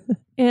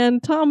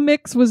 And Tom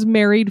Mix was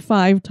married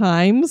 5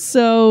 times,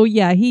 so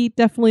yeah, he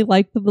definitely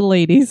liked the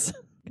ladies.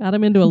 Got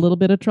him into a little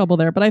bit of trouble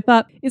there. But I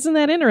thought, isn't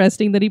that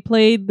interesting that he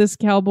played this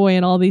cowboy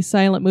in all these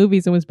silent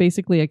movies and was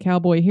basically a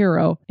cowboy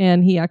hero?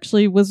 And he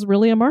actually was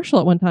really a marshal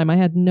at one time. I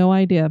had no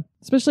idea,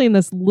 especially in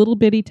this little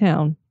bitty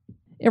town.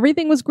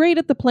 Everything was great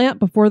at the plant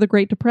before the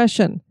Great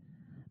Depression.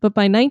 But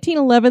by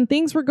 1911,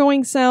 things were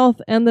going south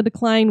and the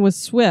decline was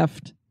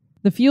swift.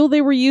 The fuel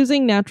they were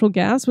using, natural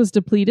gas, was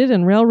depleted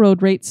and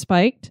railroad rates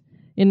spiked.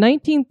 In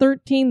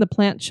 1913, the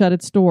plant shut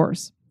its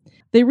doors.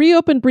 They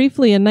reopened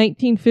briefly in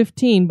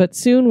 1915, but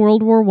soon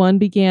World War I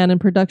began and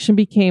production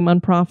became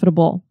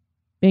unprofitable.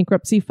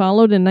 Bankruptcy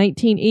followed in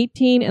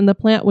 1918, and the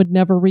plant would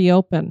never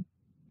reopen.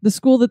 The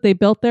school that they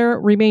built there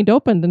remained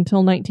open until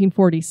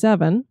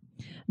 1947.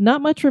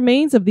 Not much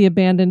remains of the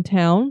abandoned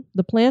town.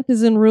 The plant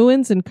is in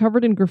ruins and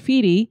covered in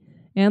graffiti,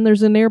 and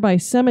there's a nearby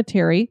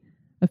cemetery.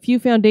 A few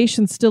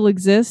foundations still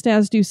exist,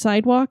 as do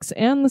sidewalks,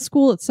 and the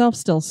school itself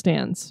still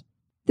stands.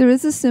 There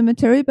is a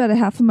cemetery about a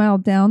half a mile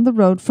down the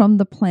road from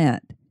the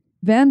plant.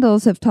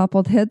 Vandals have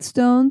toppled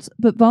headstones,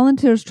 but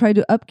volunteers try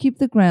to upkeep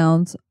the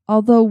grounds,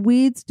 although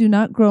weeds do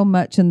not grow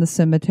much in the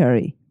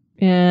cemetery.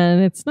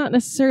 And it's not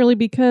necessarily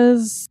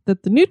because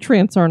that the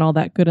nutrients aren't all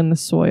that good in the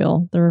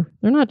soil. They're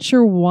not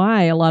sure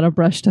why a lot of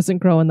brush doesn't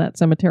grow in that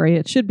cemetery.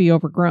 It should be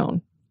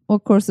overgrown. Well,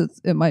 of course,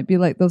 it might be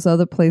like those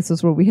other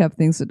places where we have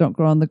things that don't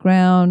grow on the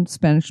ground,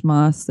 Spanish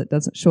moss that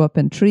doesn't show up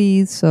in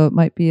trees. So it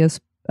might be a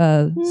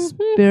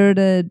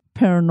spirited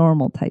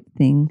paranormal type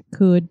thing.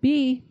 Could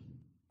be.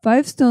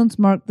 5 stones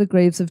mark the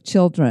graves of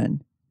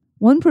children.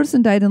 One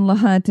person died in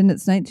LeHunt in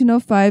its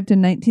 1905 to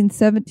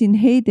 1917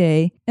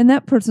 heyday, and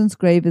that person's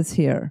grave is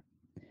here.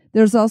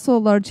 There's also a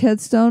large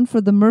headstone for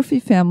the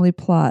Murphy family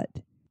plot.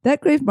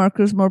 That grave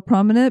marker is more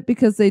prominent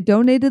because they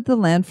donated the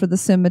land for the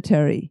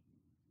cemetery.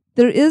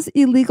 There is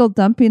illegal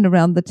dumping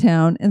around the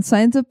town and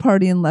signs of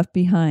partying left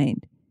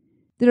behind.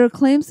 There are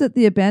claims that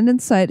the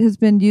abandoned site has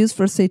been used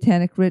for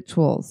satanic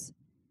rituals.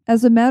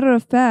 As a matter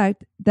of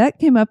fact, that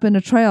came up in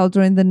a trial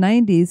during the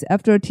 90s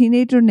after a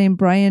teenager named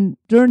Brian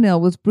Durnill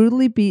was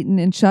brutally beaten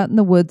and shot in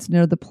the woods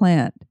near the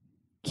plant.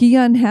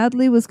 Keon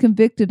Hadley was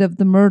convicted of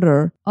the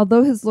murder,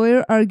 although his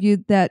lawyer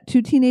argued that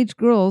 2 teenage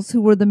girls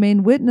who were the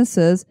main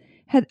witnesses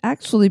had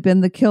actually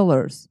been the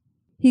killers.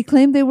 He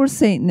claimed they were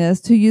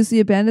Satanists who used the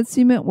abandoned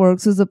cement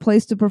works as a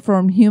place to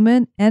perform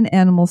human and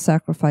animal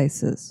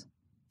sacrifices.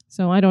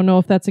 So I don't know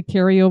if that's a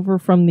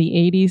carryover from the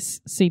 80s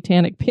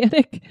satanic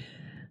panic,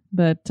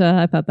 but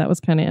I thought that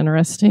was kind of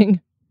interesting.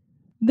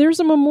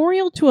 There's a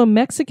memorial to a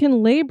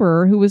Mexican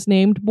laborer who was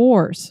named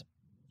Boers.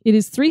 It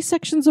is 3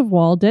 sections of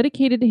wall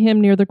dedicated to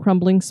him near the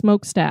crumbling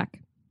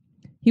smokestack.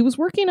 He was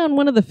working on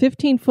one of the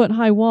 15-foot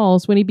high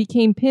walls when he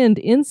became pinned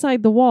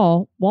inside the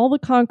wall while the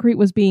concrete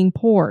was being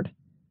poured.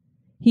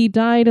 He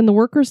died, and the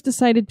workers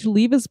decided to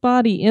leave his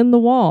body in the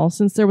wall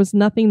since there was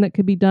nothing that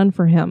could be done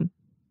for him.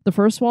 The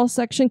first wall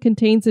section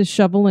contains his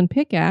shovel and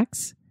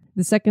pickaxe.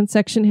 The second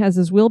section has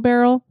his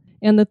wheelbarrow,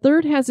 and the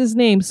third has his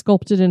name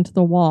sculpted into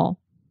the wall.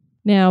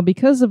 Now,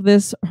 because of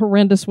this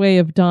horrendous way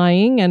of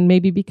dying, and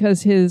maybe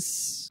because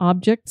his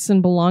objects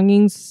and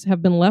belongings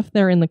have been left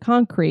there in the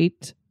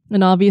concrete,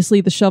 and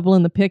obviously the shovel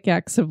and the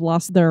pickaxe have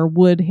lost their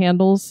wood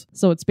handles,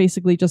 so it's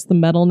basically just the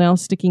metal now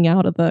sticking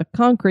out of the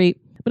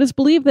concrete, but it's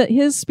believed that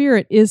his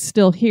spirit is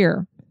still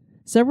here.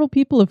 Several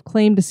people have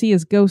claimed to see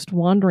his ghost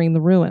wandering the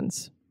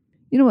ruins.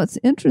 You know what's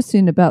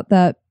interesting about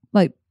that?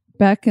 Like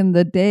back in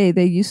the day,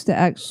 they used to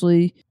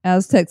actually,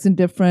 Aztecs and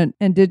different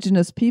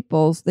indigenous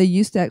peoples, they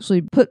used to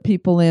actually put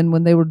people in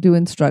when they were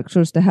doing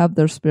structures to have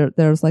their spirit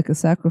there as like a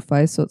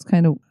sacrifice. So it's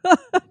kind of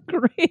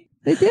great.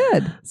 They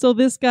did. So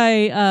this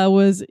guy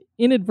was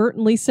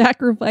inadvertently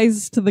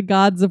sacrificed to the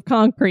gods of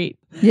concrete.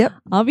 Yep.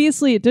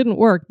 Obviously, it didn't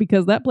work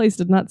because that place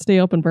did not stay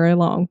open very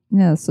long.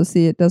 Yeah, so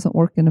see, it doesn't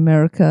work in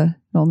America.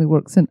 It only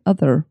works in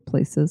other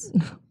places.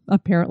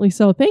 Apparently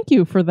so. Thank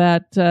you for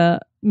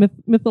that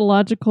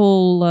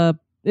mythological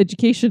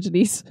education,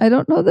 Denise. I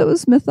don't know that it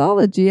was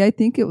mythology. I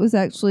think it was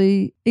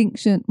actually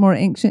more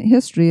ancient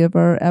history of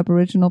our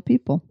Aboriginal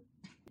people.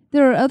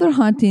 There are other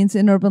hauntings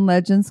and urban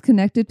legends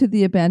connected to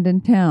the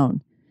abandoned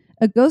town.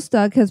 A ghost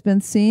dog has been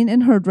seen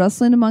and heard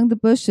rustling among the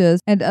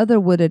bushes and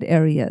other wooded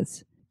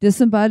areas.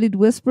 Disembodied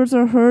whispers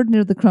are heard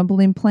near the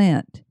crumbling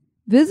plant.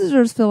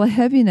 Visitors feel a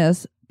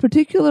heaviness,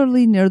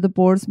 particularly near the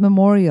Boers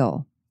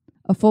Memorial.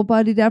 A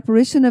full-bodied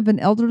apparition of an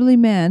elderly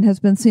man has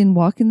been seen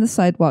walking the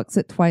sidewalks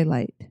at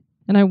twilight.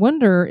 And I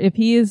wonder if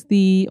he is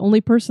the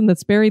only person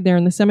that's buried there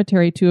in the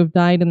cemetery to have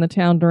died in the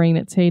town during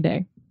its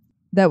heyday.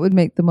 That would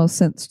make the most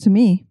sense to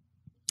me.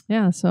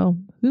 Yeah, so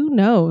who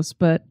knows,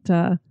 but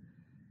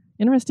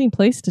interesting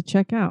place to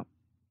check out.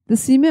 The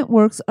cement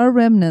works are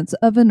remnants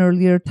of an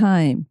earlier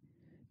time.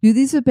 Do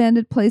these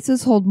abandoned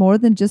places hold more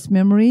than just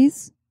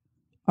memories?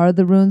 Are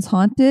the ruins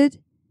haunted?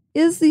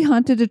 Is the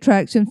haunted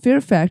attraction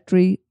Fear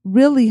Factory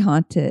really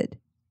haunted?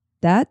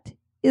 That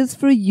is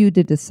for you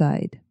to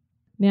decide.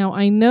 Now,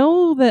 I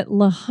know that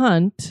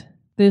LeHunt,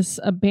 this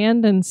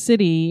abandoned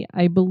city,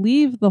 I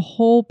believe the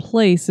whole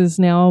place is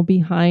now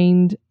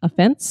behind a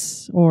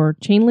fence or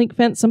chain link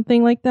fence,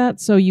 something like that,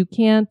 so you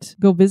can't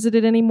go visit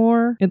it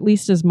anymore, at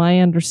least is my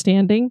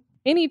understanding.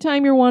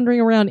 Anytime you're wandering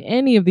around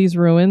any of these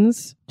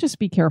ruins, just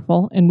be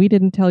careful, and we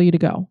didn't tell you to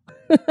go.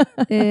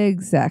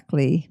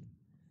 Exactly.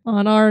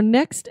 On our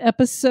next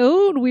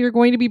episode, we are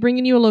going to be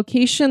bringing you a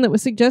location that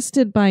was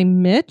suggested by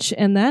Mitch,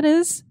 and that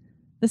is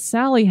the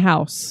Sally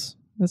House.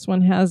 This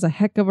one has a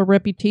heck of a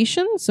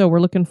reputation, so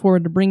we're looking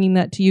forward to bringing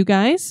that to you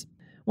guys.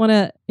 Want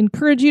to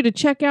encourage you to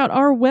check out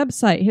our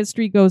website,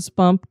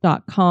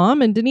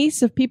 historygoesbump.com. And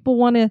Denise, if people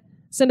want to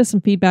send us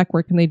some feedback,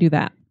 where can they do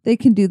that? They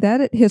can do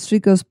that at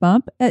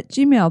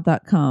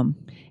historygoesbump@gmail.com.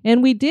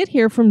 And we did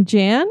hear from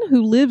Jan,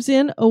 who lives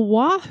in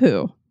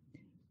Oahu.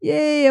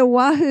 Yay,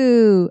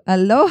 Oahu!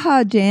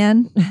 Aloha,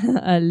 Jan.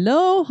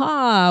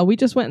 Aloha! We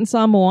just went and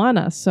saw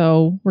Moana,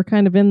 so we're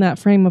kind of in that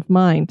frame of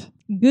mind.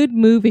 Good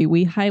movie.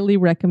 We highly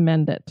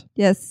recommend it.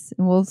 Yes,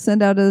 and we'll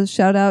send out a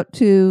shout out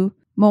to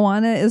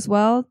Moana as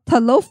well.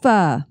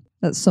 Talofa!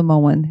 That's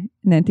Samoan.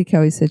 And Auntie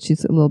Cowie said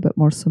she's a little bit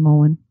more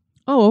Samoan.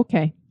 Oh,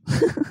 okay.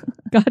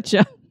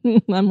 Gotcha.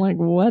 I'm like,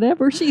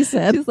 whatever she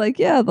said. She's like,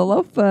 yeah, the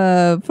loaf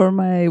for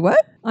my what?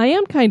 I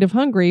am kind of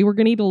hungry. We're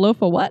going to eat a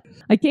loaf of what?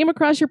 I came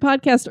across your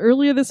podcast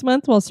earlier this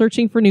month while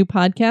searching for new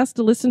podcasts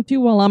to listen to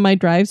while on my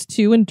drives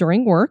to and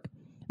during work.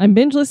 I'm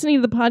binge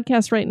listening to the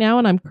podcast right now,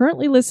 and I'm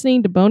currently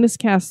listening to Bonus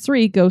Cast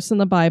 3, Ghosts in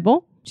the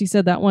Bible. She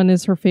said that one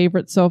is her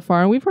favorite so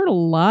far. And we've heard a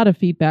lot of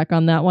feedback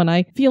on that one.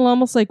 I feel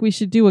almost like we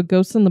should do a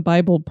Ghosts in the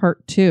Bible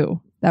Part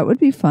 2. That would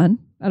be fun.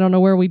 I don't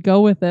know where we'd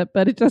go with it,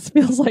 but it just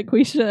feels like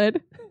we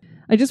should.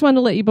 I just wanted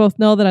to let you both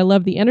know that I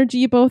love the energy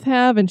you both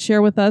have and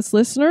share with us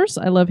listeners.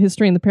 I love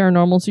history and the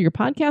paranormal, so your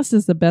podcast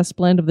is the best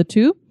blend of the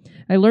two.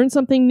 I learn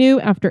something new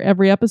after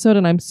every episode,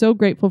 and I'm so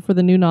grateful for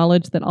the new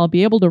knowledge that I'll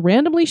be able to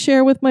randomly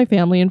share with my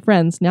family and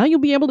friends. Now you'll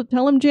be able to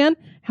tell them, Jen,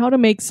 how to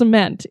make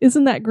cement.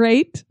 Isn't that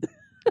great?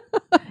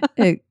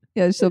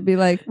 Yeah, she'll be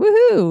like,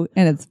 woohoo!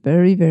 And it's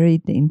very, very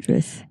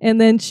dangerous.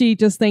 And then she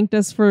just thanked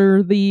us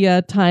for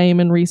the time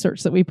and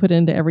research that we put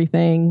into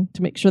everything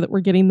to make sure that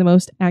we're getting the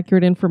most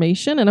accurate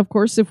information. And of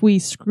course, if we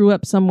screw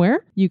up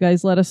somewhere, you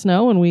guys let us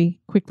know and we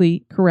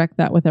quickly correct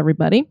that with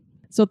everybody.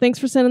 So thanks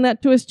for sending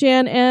that to us,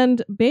 Jan.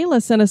 And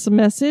Bayla sent us a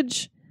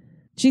message.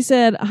 She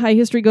said, "Hi,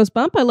 History Goes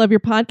Bump. I love your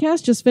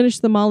podcast. Just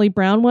finished the Molly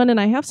Brown one, and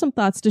I have some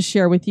thoughts to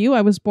share with you.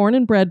 I was born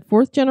and bred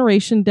fourth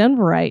generation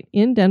Denverite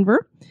in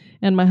Denver.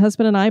 And my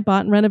husband and I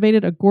bought and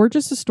renovated a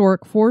gorgeous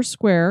historic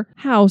 4-square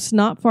house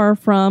not far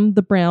from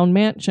the Brown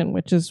Mansion,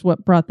 which is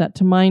what brought that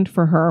to mind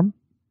for her.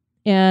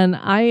 And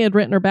I had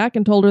written her back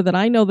and told her that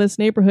I know this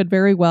neighborhood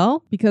very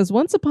well because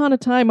once upon a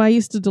time I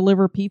used to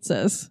deliver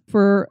pizzas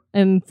for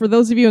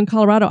those of you in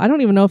Colorado, I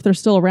don't even know if they're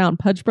still around,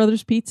 Pudge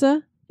Brothers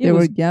Pizza. They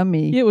were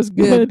yummy. It was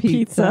good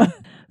pizza.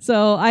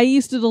 So I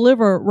used to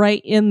deliver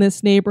right in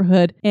this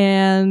neighborhood.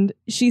 And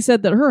she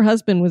said that her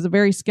husband was a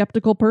very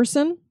skeptical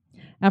person.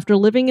 After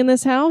living in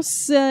this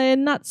house,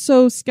 not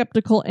so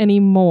skeptical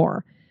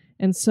anymore.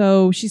 And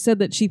so she said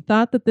that she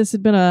thought that this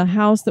had been a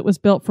house that was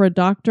built for a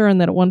doctor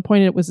and that at one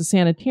point it was a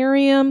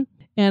sanitarium.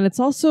 And it's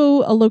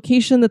also a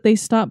location that they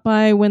stop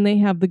by when they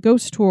have the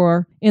ghost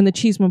tour in the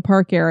Cheeseman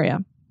Park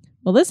area.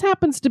 Well, this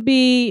happens to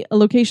be a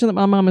location that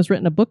my mom has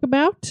written a book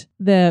about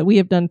that we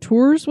have done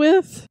tours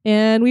with.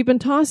 And we've been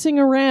tossing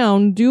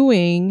around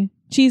doing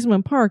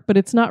Cheeseman Park, but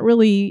it's not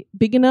really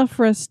big enough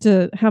for us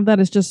to have that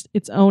as just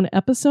its own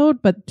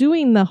episode. But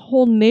doing the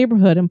whole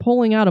neighborhood and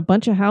pulling out a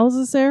bunch of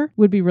houses there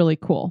would be really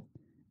cool.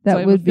 That so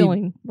I have a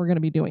feeling we're going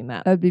to be doing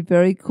that. That'd be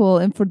very cool.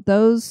 And for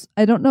those,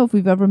 I don't know if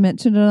we've ever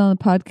mentioned it on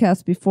the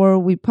podcast before.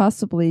 We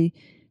possibly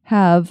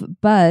have,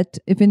 but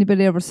if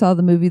anybody ever saw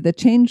the movie The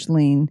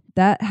Changeling,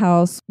 that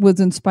house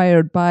was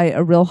inspired by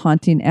a real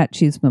haunting at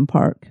Cheeseman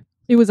Park.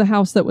 It was a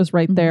house that was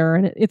right there,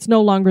 and it's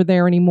no longer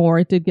there anymore.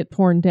 It did get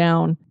torn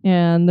down.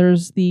 And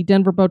there's the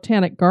Denver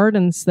Botanic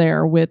Gardens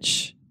there,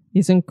 which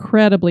is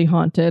incredibly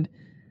haunted.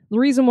 The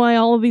reason why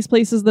all of these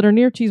places that are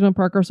near Cheeseman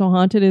Park are so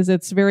haunted is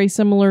it's very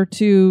similar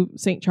to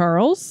St.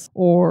 Charles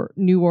or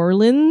New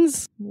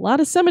Orleans. A lot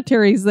of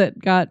cemeteries that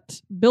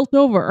got built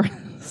over.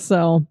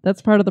 So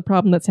that's part of the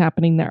problem that's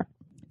happening there.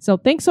 So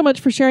thanks so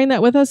much for sharing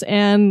that with us.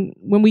 And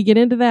when we get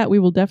into that, we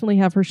will definitely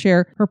have her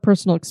share her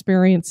personal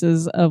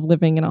experiences of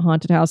living in a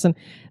haunted house. And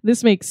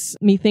this makes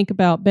me think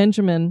about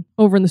Benjamin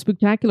over in the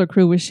Spooktacular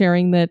crew was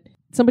sharing that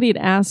somebody had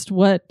asked,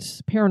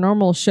 what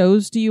paranormal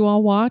shows do you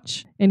all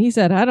watch? And he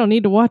said, I don't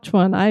need to watch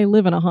one. I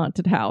live in a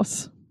haunted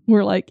house.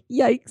 We're like,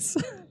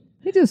 yikes.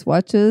 He just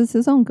watches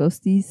his own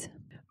ghosties.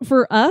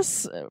 For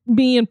us,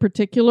 me in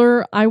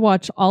particular, I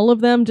watch all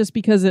of them just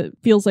because it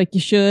feels like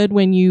you should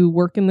when you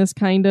work in this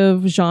kind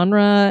of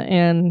genre,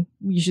 and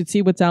you should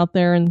see what's out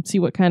there and see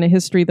what kind of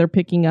history they're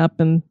picking up.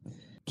 And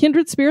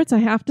Kindred Spirits, I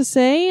have to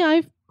say,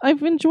 I've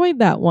enjoyed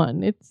that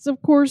one. It's,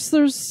 of course,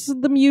 there's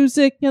the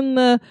music and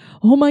the,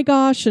 oh my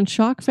gosh, and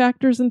shock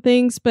factors and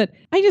things, but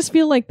I just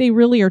feel like they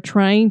really are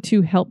trying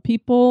to help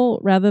people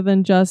rather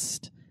than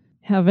just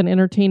have an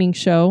entertaining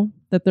show.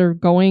 That they're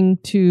going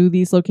to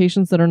these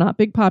locations that are not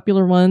big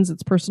popular ones.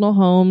 It's personal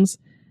homes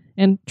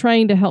and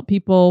trying to help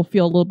people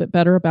feel a little bit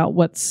better about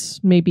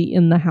what's maybe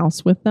in the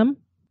house with them.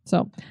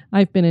 So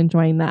I've been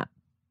enjoying that.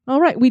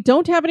 All right. We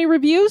don't have any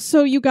reviews.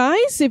 So you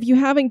guys, if you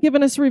haven't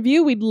given us a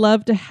review, we'd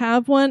love to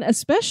have one,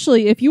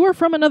 especially if you are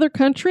from another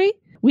country.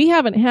 We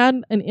haven't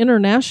had an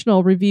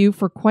international review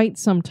for quite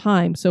some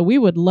time, so we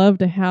would love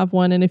to have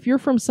one. And if you're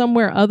from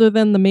somewhere other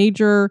than the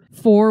major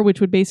four, which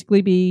would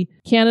basically be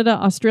Canada,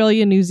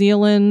 Australia, New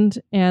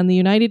Zealand, and the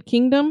United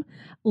Kingdom,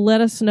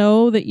 let us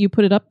know that you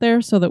put it up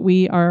there so that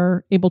we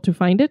are able to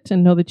find it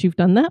and know that you've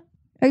done that.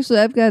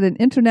 Actually, I've got an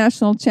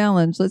international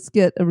challenge. Let's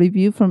get a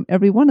review from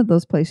every one of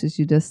those places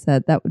you just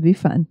said. That would be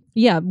fun.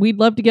 Yeah, we'd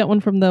love to get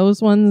one from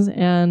those ones.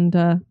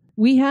 And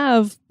we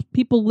have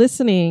people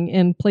listening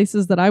in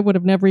places that I would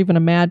have never even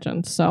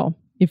imagined. So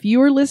if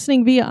you are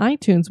listening via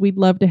iTunes, we'd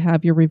love to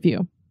have your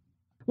review.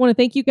 I want to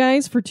thank you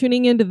guys for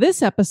tuning into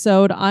this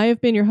episode. I have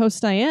been your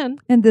host, Diane.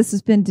 And this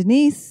has been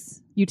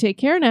Denise. You take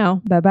care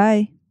now.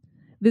 Bye-bye.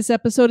 This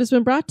episode has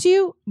been brought to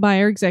you by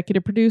our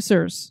executive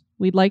producers.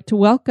 We'd like to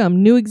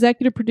welcome new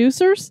executive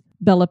producers,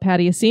 Bella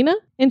Patiasina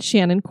and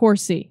Shannon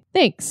Corsi.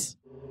 Thanks.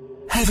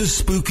 Have a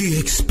spooky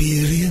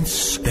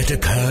experience that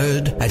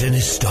occurred at an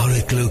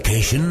historic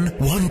location?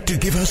 Want to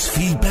give us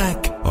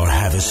feedback or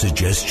have a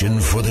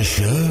suggestion for the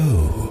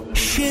show?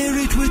 Share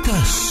it with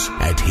us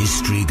at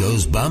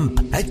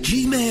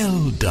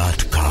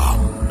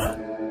historygoesbump@gmail.com.